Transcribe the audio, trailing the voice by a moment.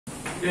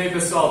E aí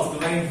pessoal, tudo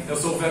bem? Eu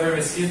sou o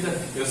Fibras,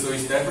 eu sou o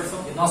Stefferson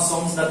e nós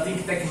somos da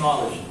DIO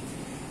Technology.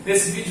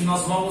 Nesse vídeo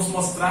nós vamos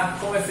mostrar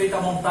como é feita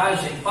a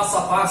montagem passo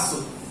a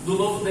passo do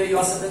novo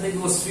DIO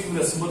 72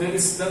 fibras modelo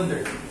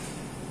standard.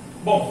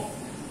 Bom,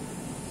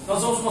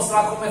 nós vamos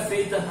mostrar como é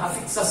feita a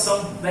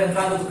fixação da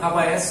entrada do cabo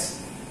Esse,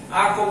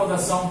 a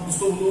acomodação dos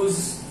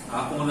tubos, a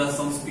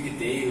acomodação dos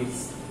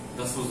pigtails,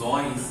 das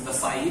fusões, das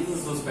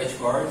saídas dos patch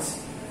cords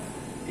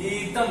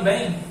e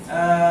também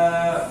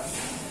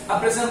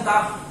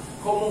apresentar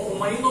como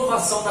uma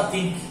inovação da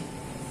DIO.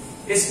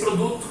 Esse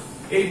produto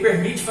ele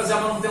permite fazer a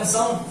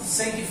manutenção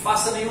sem que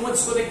faça nenhuma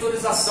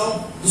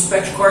desconectorização dos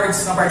patch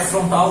cords na parte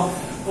frontal.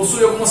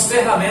 Possui algumas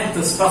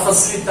ferramentas para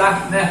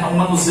facilitar, o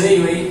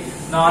manuseio aí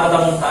na hora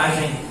da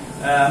montagem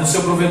no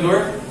seu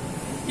provedor.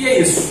 E é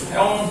isso,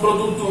 é um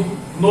produto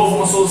novo,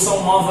 uma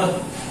solução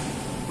nova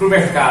para o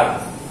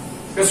mercado.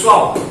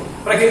 Pessoal,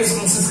 para aqueles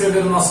que não se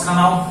inscreveram no nosso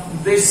canal,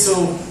 deixe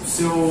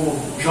seu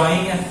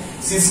joinha,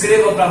 se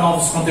inscreva para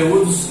novos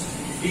conteúdos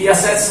e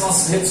acesse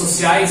nossas redes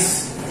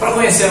sociais para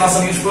conhecer a nossa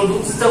linha de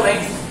produtos e também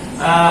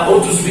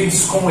outros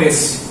vídeos como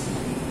esse.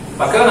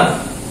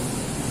 Bacana?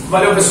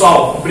 Valeu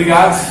pessoal,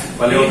 obrigado.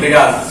 Valeu,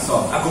 obrigado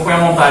pessoal. Acompanhe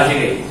a montagem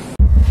aí.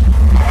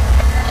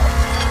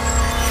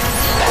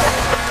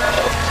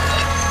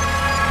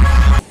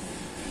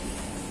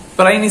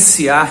 Para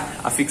iniciar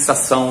a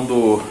fixação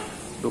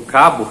do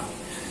cabo,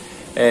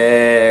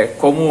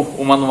 como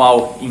o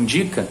manual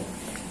indica,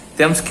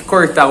 temos que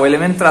cortar o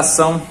elemento de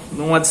tração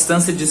numa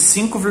distância de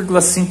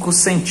 5,5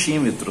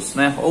 centímetros,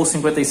 ou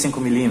 55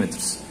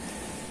 milímetros.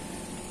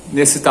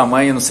 Nesse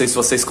tamanho, não sei se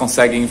vocês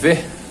conseguem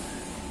ver.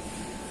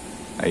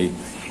 Aí.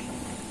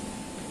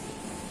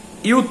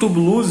 E o tubo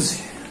loose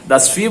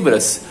das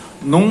fibras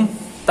num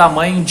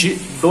tamanho de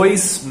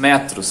 2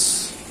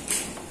 metros.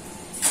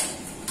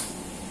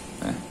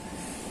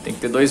 Tem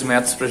que ter 2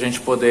 metros para a gente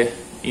poder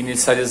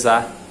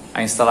inicializar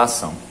a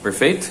instalação.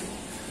 Perfeito?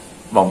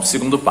 Vamos para o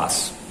segundo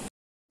passo.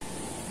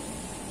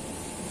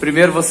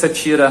 Primeiro você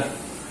tira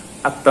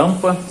a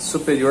tampa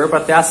superior para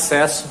ter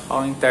acesso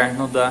ao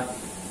interno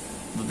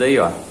do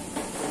DIO.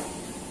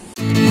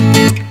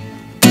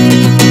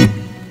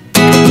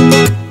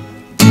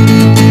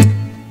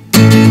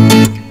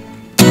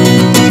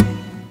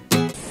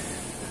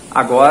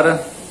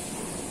 Agora,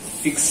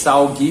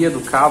 fixar o guia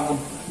do cabo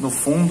no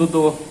fundo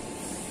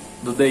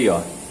do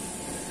DIO.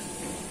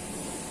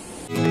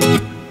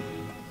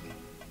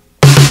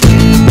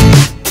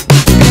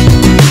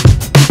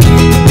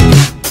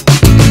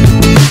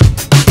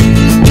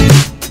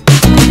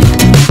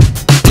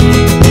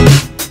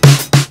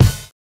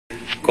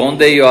 Com o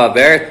DIO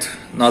aberto,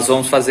 nós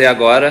vamos fazer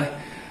agora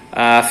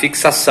a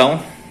fixação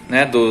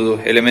do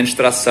elemento de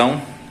tração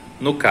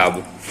no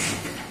cabo.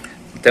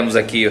 Temos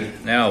aqui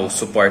o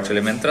suporte do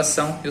elemento de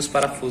tração e os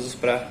parafusos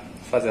para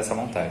fazer essa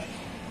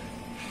montagem.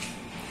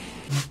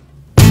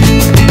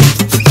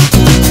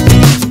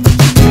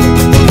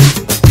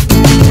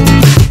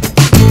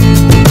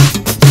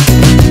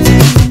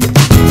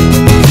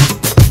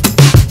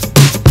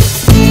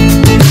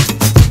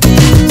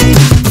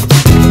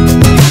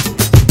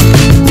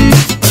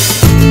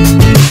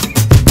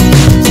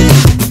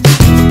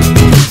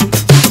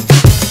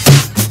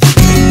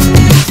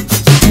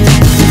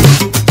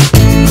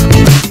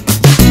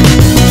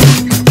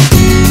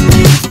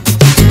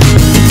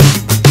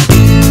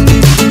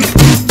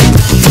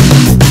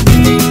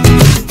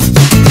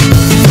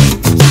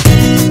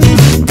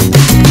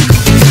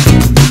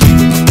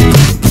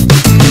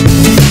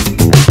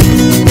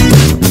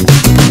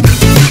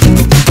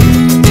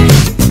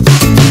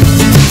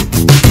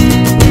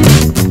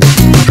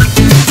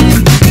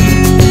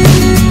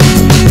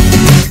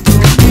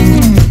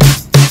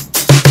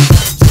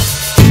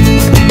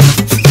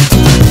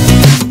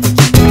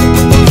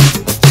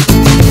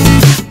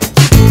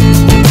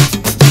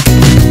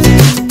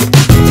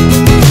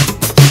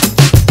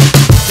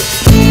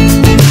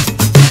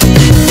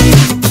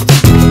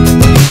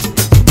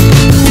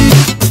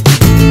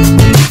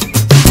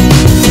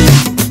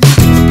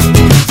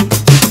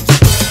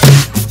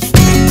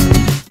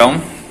 Então,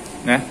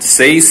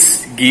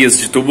 6 guias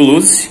de tubo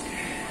loose,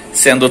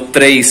 sendo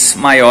 3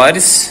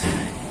 maiores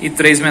e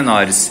 3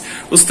 menores.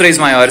 Os 3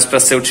 maiores para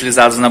ser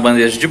utilizados na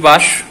bandeja de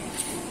baixo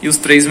e os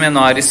 3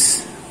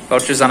 menores para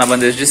utilizar na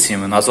bandeja de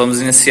cima. Nós vamos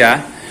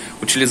iniciar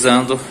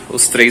utilizando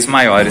os 3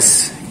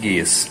 maiores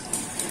guias.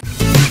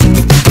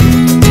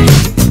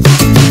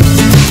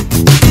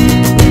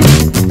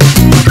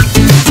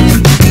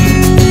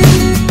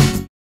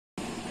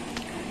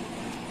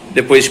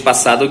 Depois de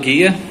passado o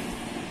guia,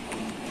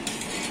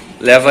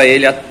 leva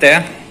ele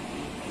até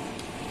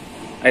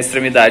a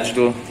extremidade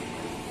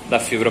da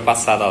fibra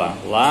passada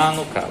lá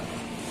no cabo.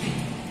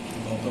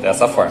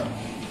 Dessa forma.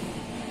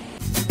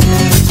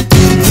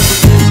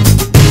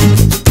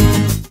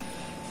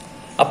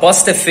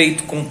 Após ter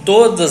feito com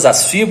todas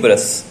as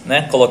fibras,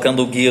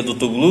 colocando o guia do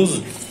tubo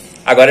loose,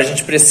 agora a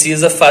gente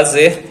precisa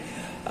fazer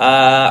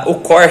o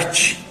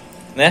corte,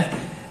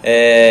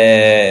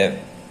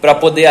 para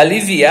poder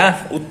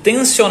aliviar o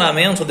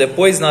tensionamento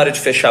depois na hora de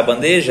fechar a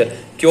bandeja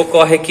que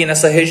ocorre aqui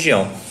nessa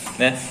região.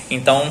 né?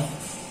 Então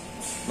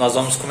nós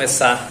vamos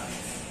começar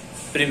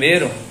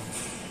primeiro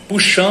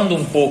puxando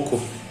um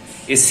pouco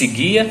esse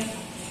guia,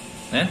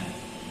 né?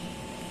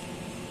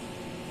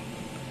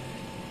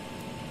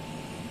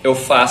 Eu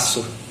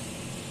faço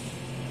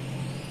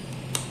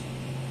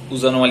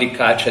usando um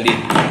alicate ali,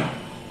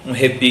 um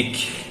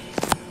repique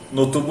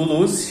no tubo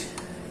luze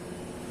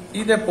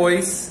e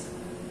depois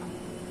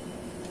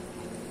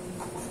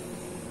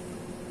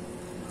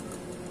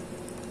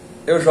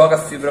eu jogo a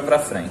fibra para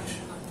frente.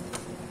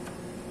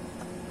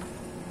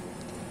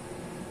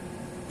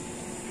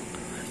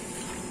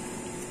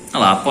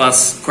 Olha lá,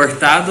 após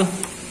cortado,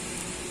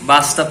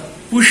 basta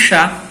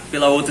puxar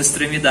pela outra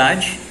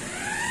extremidade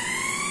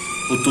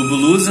o tubo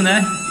luze,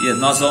 né? E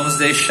nós vamos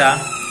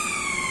deixar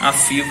a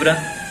fibra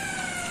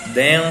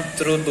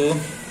dentro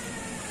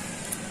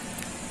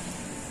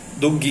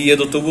do guia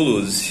do tubo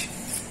luze.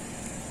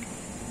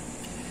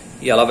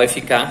 E ela vai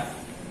ficar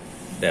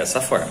dessa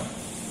forma,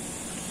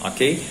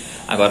 ok?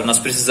 Agora nós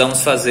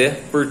precisamos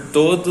fazer por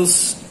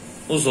todos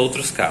os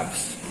outros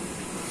cabos.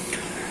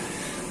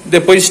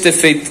 Depois de ter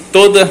feito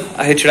toda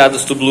a retirada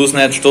dos tubos luzes,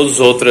 né, de todos os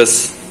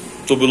outros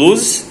tubos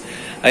luzes,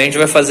 a gente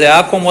vai fazer a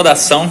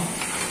acomodação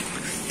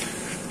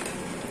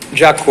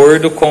de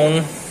acordo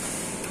com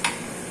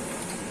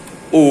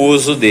o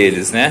uso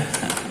deles, né?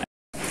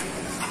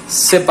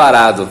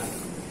 Separado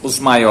os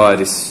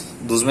maiores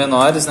dos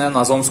menores, né?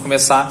 Nós vamos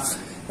começar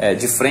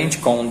de frente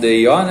com o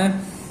DIO, né?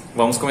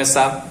 Vamos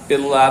começar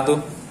pelo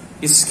lado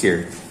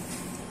esquerdo.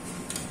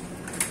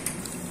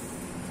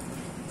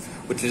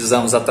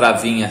 Utilizamos a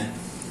travinha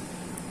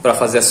para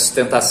fazer a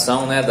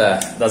sustentação, né,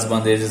 das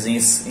bandejas em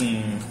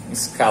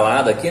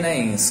escalada aqui, né,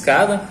 em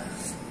escada,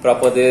 para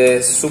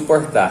poder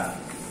suportar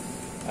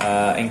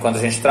enquanto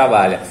a gente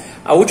trabalha.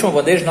 A última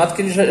bandeja, nota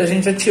que a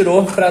gente já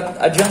tirou para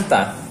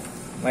adiantar,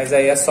 mas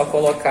aí é só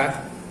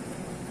colocar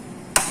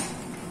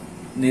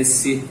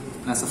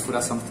nessa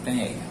furação que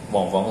tem aí.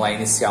 Bom, vamos lá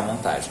iniciar a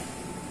montagem.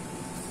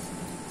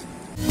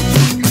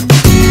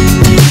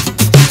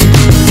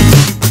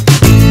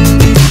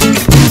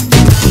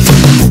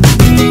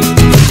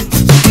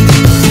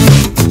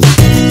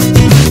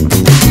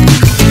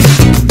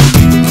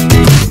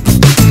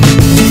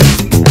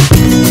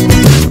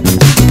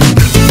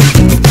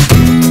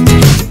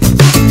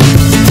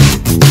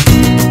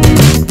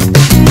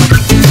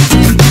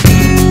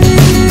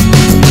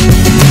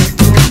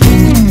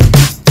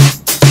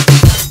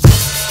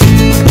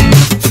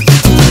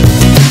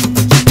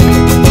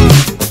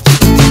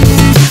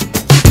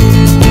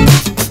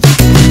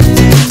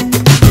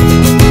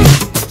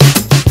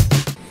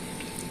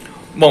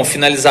 Bom,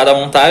 finalizada a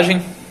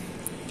montagem,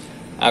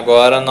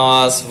 agora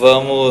nós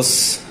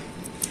vamos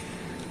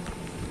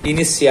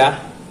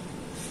iniciar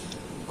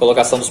a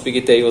colocação dos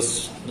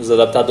pigtails nos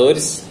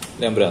adaptadores.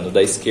 Lembrando,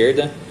 da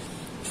esquerda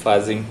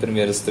fazem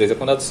primeiro as 3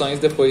 acomodações,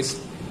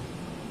 depois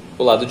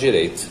o lado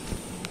direito.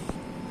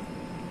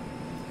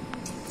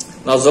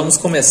 Nós vamos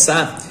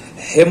começar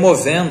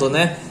removendo,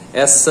 né,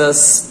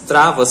 essas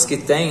travas que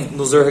tem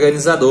nos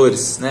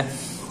organizadores, né?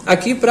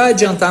 Aqui, para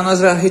adiantar, nós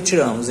já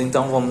retiramos,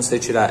 então vamos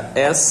retirar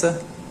essa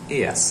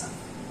e essa.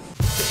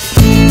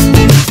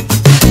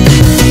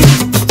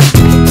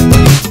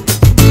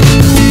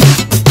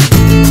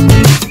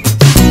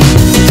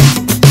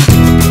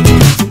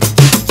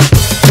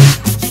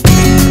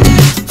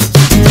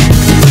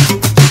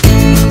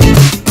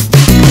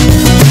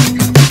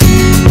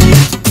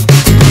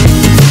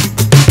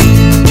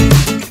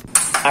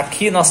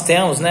 Aqui nós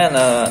temos, né,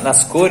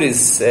 nas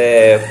cores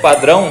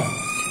padrão,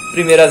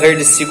 primeira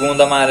verde,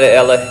 segunda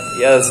amarela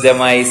e as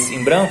demais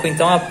em branco.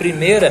 Então a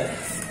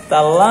primeira está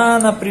lá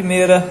na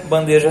primeira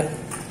bandeja,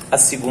 a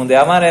segunda é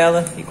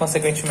amarela e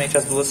consequentemente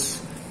as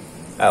duas,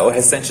 o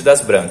restante das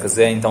brancas.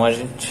 Então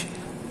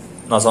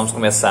nós vamos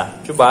começar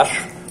de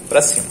baixo para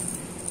cima.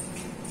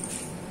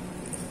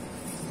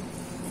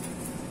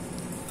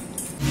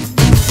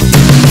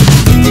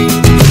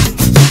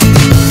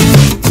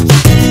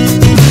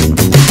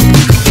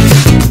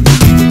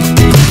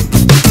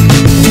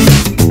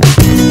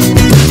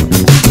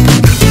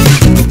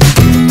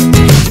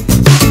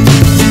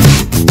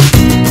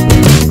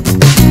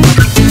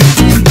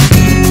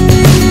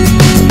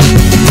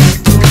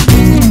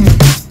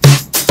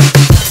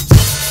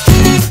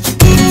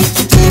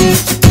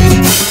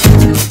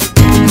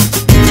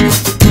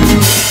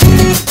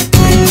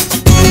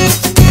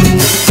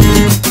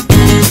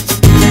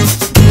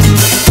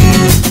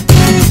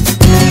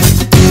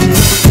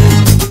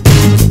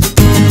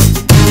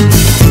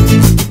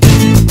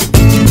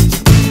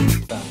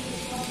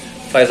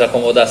 Faz a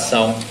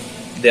acomodação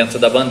dentro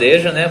da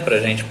bandeja, né, para a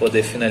gente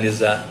poder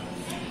finalizar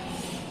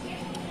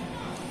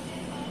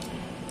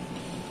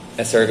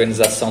essa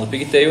organização do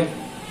pigtail.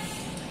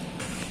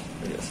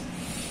 Beleza.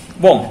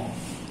 Bom,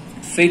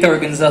 feita a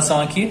organização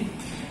aqui,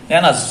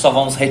 né, nós só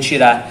vamos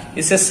retirar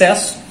esse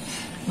excesso,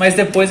 mas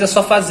depois é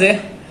só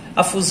fazer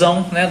a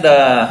fusão, né,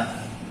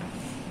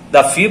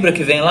 da fibra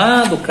que vem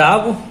lá do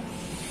cabo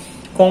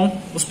com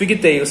os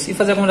pigtails e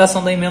fazer a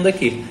acomodação da emenda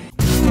aqui.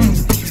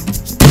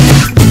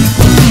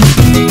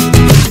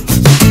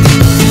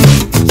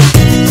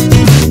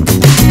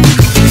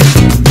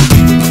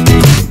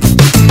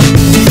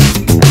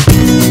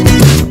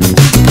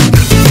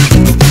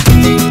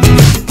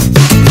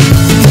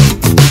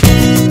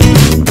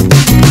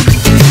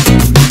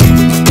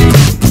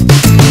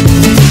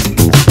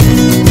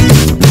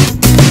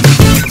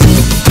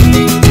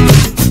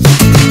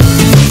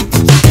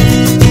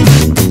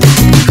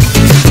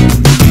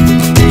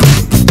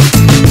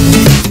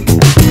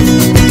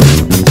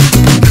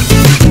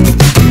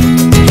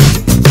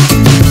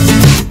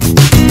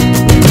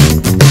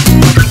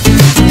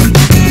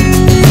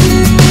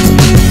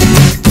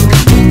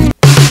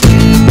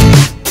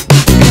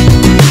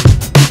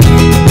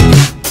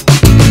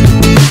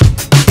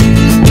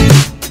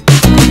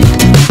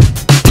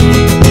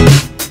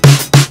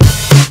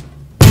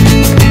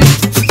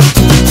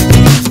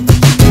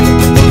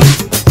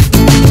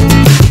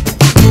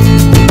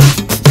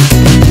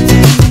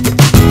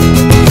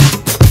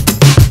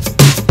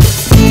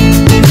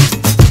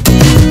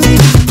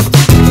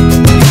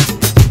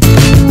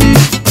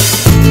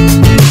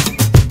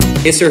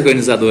 esse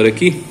organizador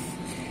aqui,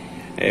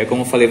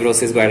 como eu falei para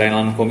vocês guardarem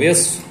lá no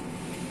começo,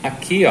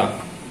 aqui ó,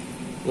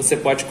 você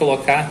pode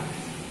colocar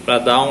para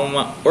dar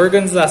uma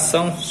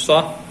organização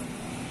só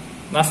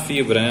na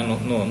fibra, né,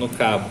 no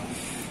cabo.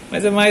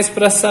 Mas é mais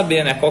para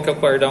saber, né, qual que é o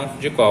cordão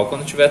de qual.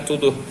 Quando tiver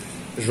tudo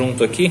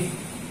junto aqui,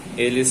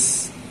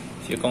 eles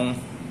ficam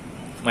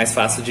mais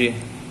fácil de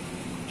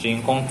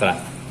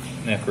encontrar,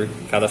 né, por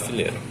cada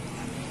fileira,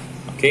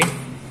 ok?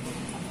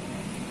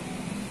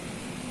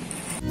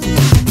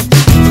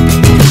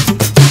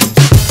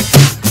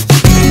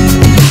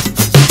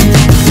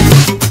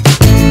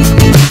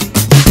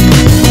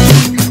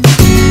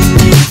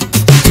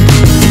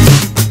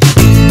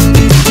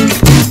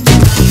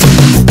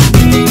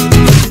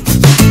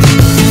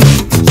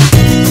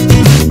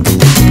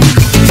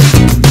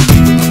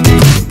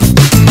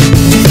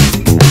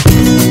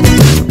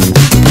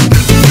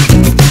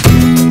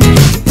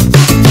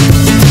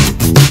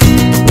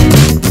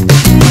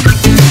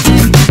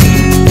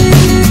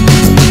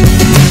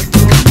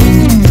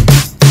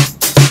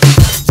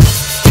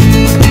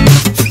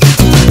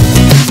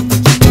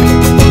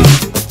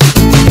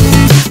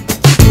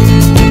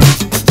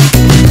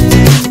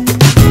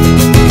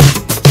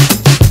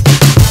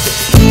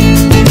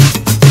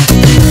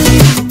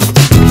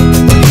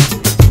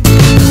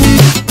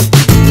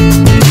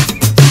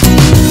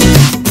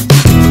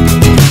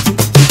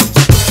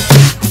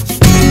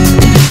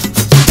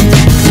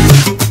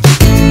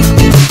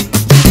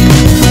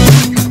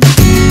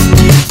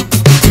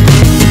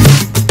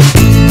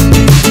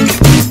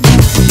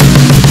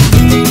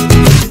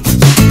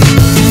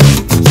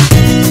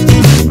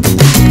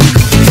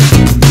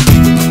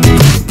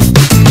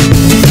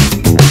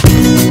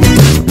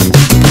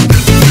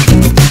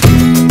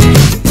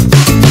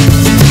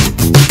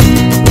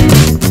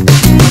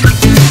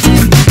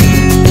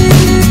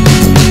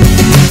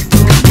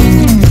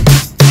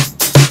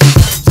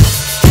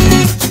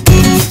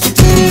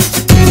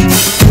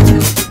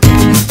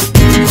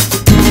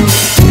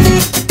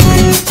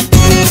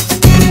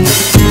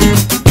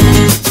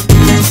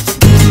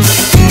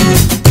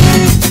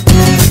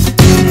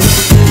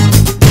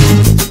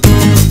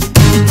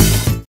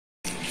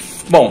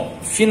 Bom,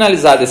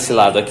 finalizado esse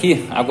lado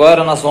aqui,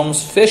 agora nós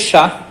vamos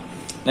fechar,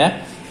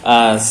 né,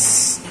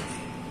 as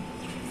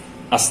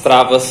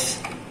travas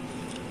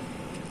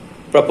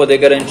para poder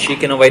garantir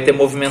que não vai ter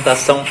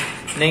movimentação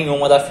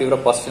nenhuma da fibra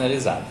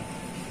pós-finalizada.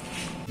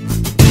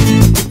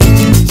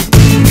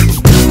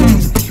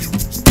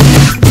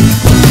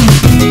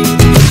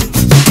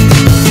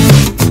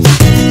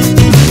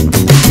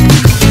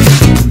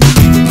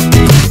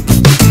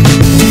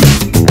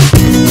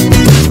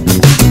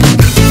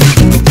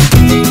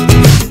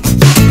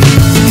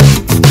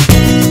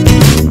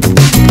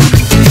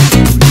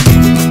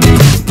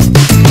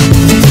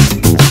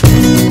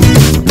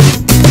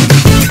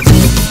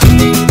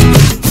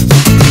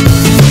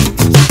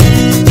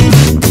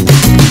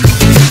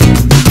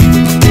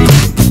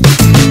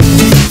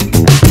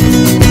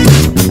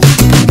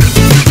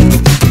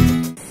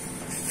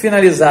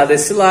 Finalizado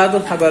esse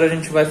lado, agora a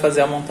gente vai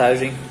fazer a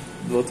montagem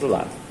do outro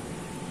lado.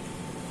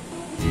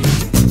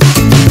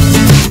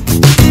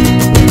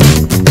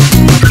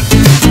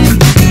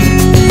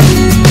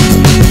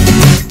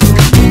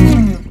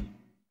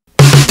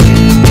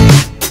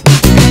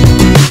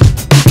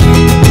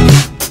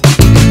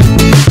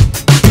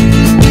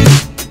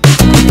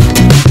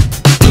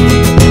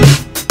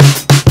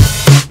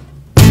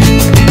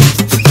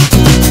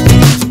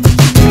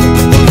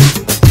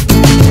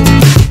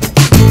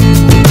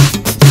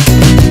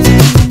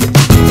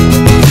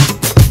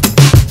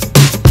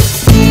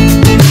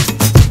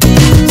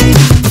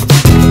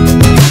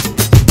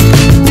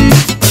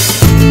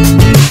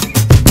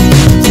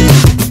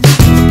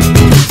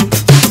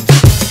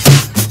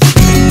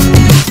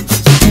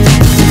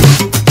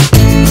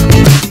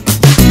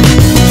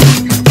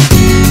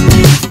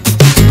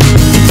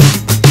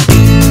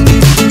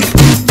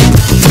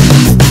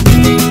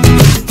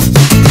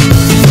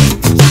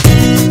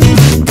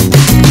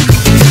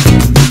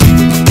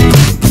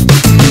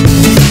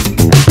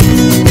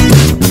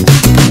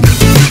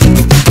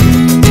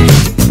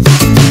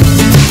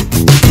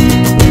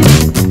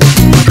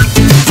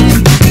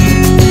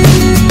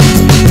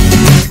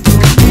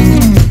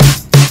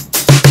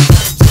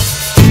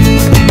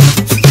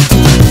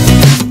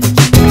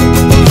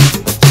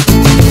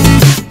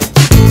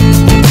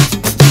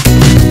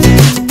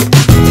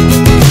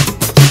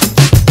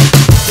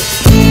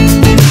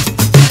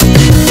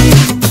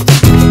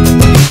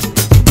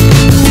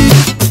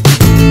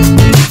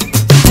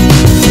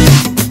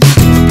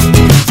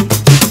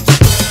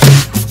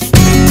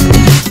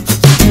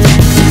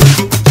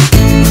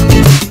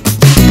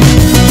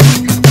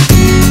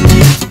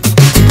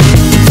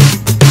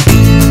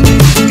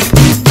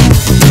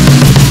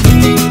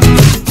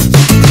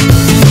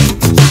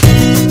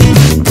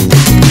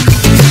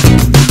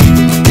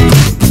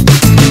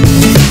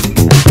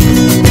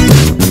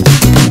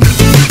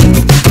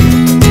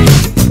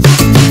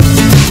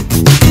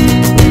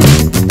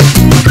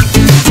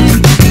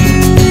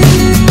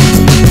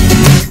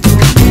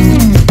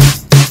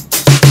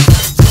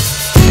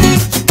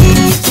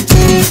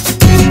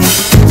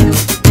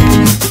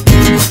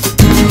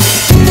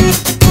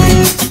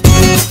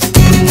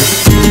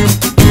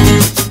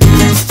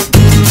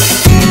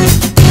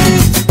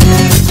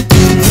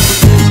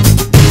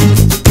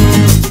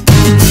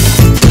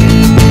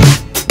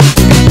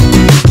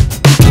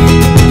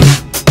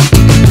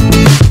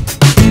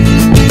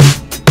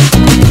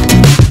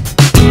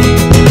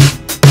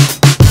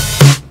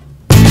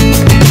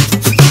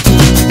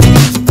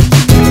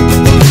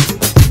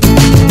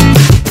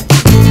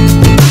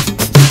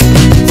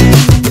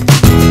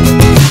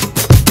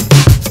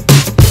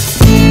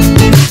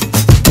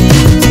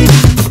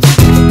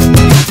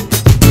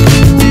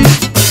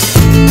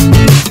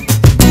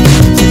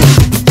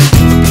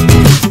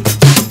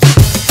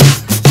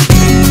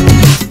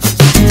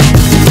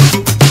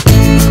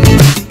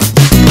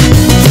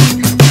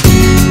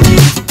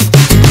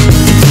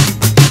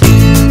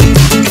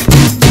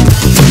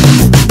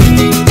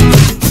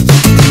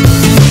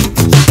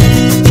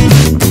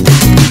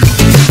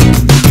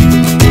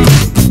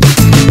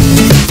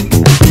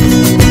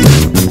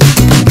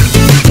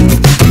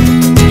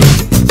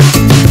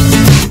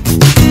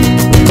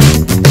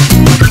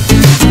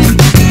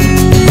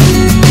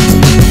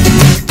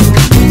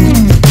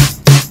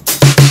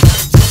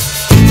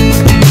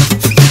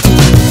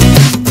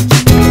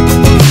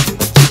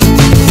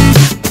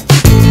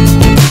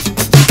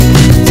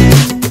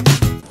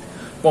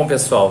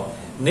 pessoal,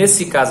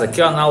 nesse caso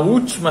aqui, ó, na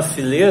última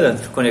fileira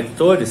de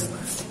conectores,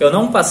 eu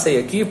não passei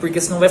aqui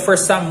porque senão vai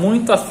forçar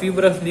muito a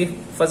fibra ali,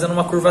 fazendo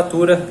uma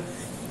curvatura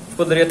que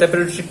poderia até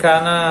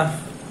prejudicar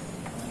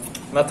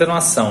na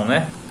atenuação,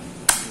 né?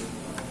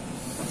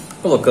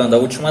 Colocando a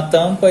última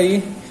tampa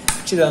e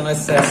tirando o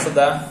excesso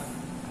da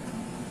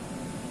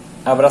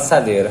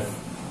abraçadeira.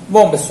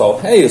 Bom, pessoal,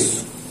 é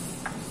isso.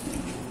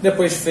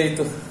 Depois de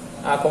feito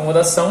a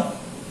acomodação,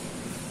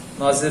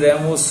 nós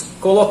iremos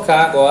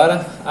colocar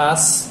agora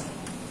as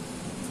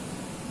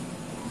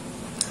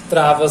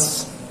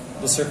travas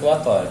do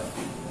circulatório.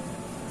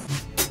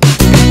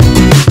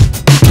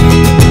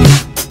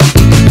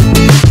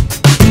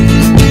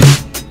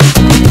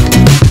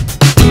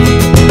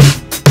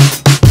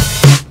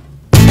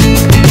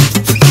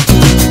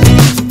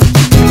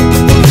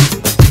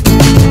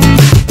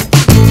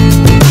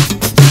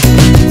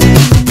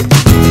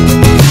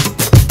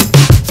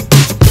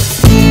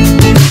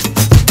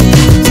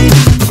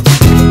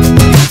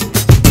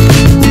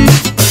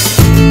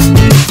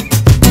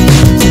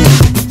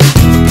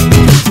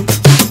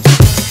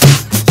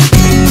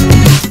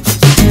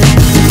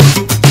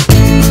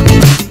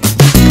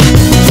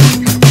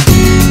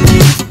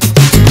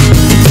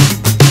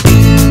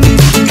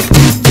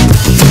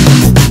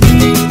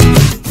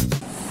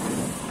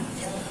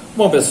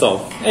 Bom,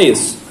 pessoal, é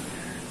isso.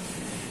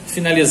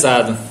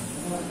 Finalizado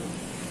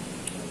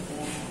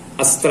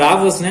as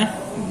travas, né?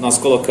 Nós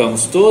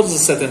colocamos todas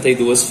as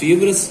 72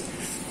 fibras,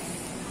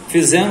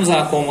 fizemos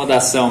a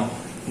acomodação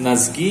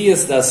nas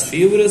guias das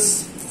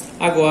fibras.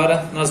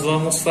 Agora nós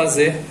vamos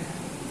fazer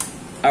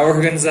a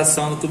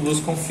organização do tubos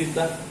com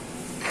fita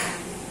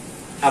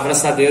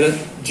abraçadeira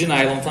de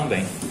nylon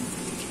também.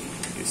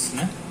 Isso,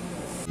 né?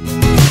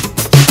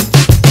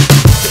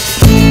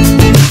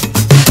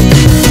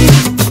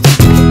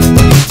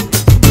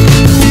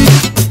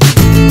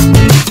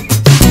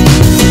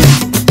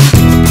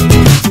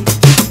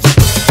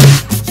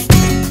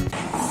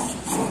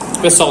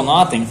 Pessoal,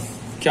 notem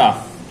que ó,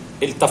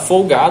 ele está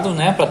folgado,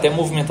 né, para ter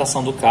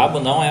movimentação do cabo,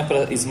 não é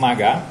para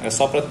esmagar, é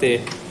só para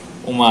ter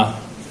uma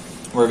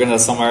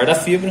organização maior da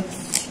fibra.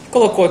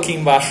 Colocou aqui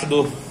embaixo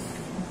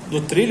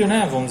do trilho,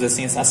 né, vamos dizer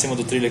assim, acima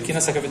do trilho aqui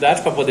nessa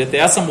cavidade, para poder ter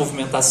essa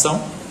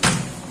movimentação.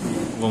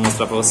 Vou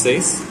mostrar para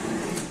vocês.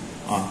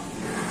 Ó,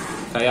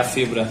 aí a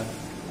fibra,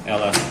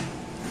 ela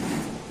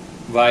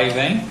vai e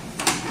vem,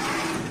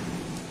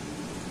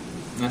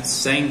 né,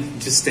 sem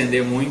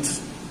distender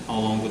muito ao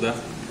longo da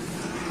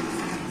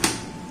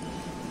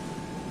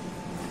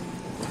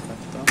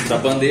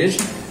bandeja.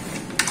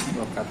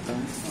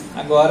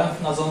 Agora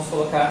nós vamos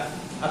colocar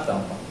a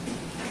tampa.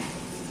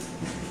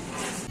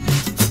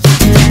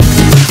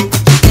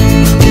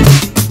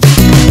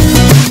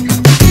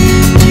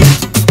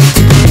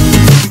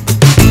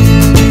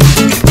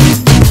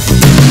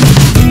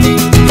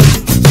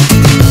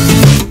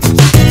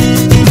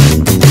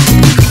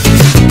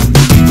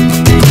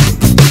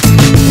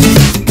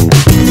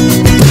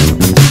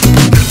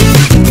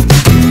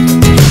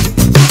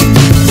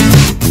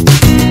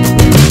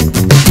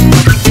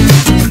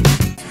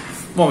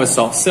 Bom,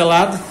 pessoal,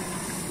 selado.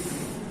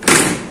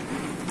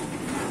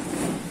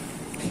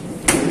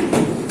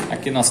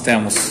 Aqui nós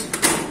temos,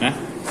 né,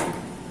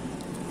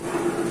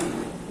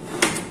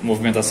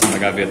 movimentação da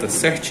gaveta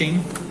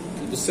certinho,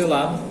 tudo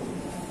selado.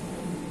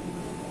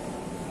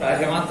 Para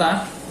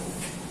arrematar,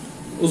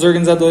 os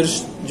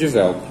organizadores de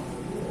velcro.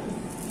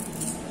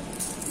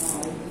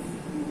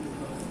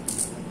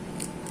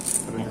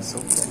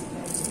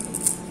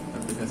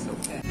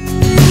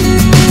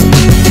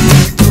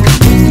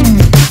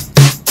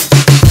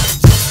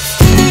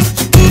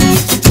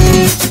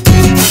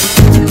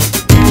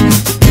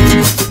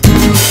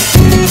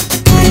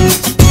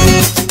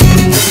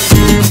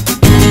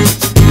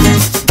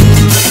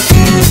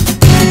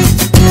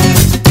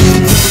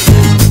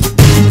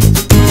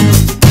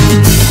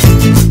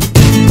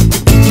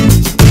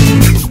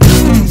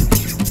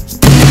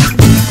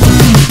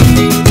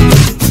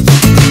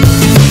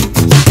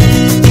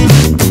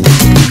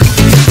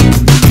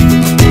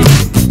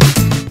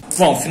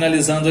 Bom,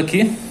 finalizando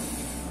aqui,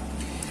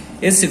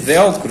 esse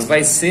velcro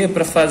vai ser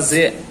para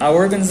fazer a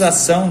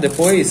organização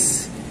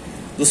depois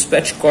dos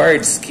patch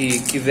cords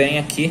que vem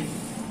aqui,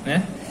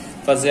 né?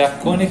 Fazer a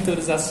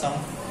conectorização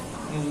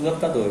nos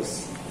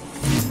adaptadores.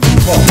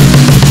 Bom,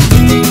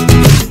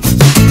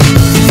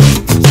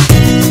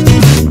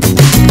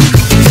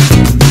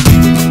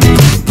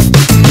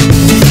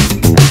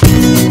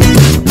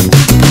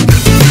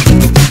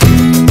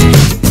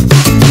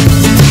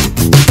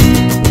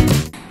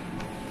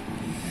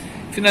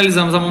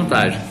 finalizamos a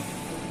montagem.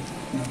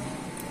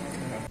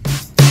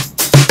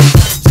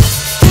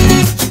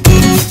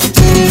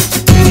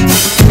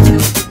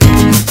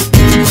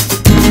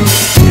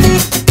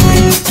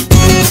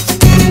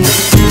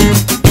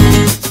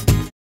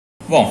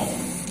 Bom,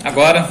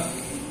 agora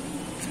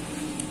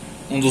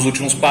um dos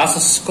últimos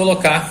passos,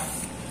 colocar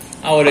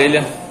a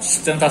orelha de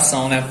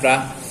sustentação, né,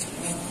 para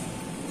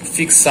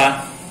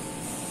fixar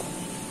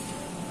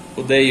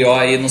o DIO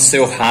aí no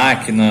seu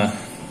rack,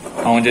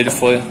 onde ele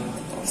for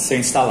ser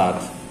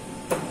instalado.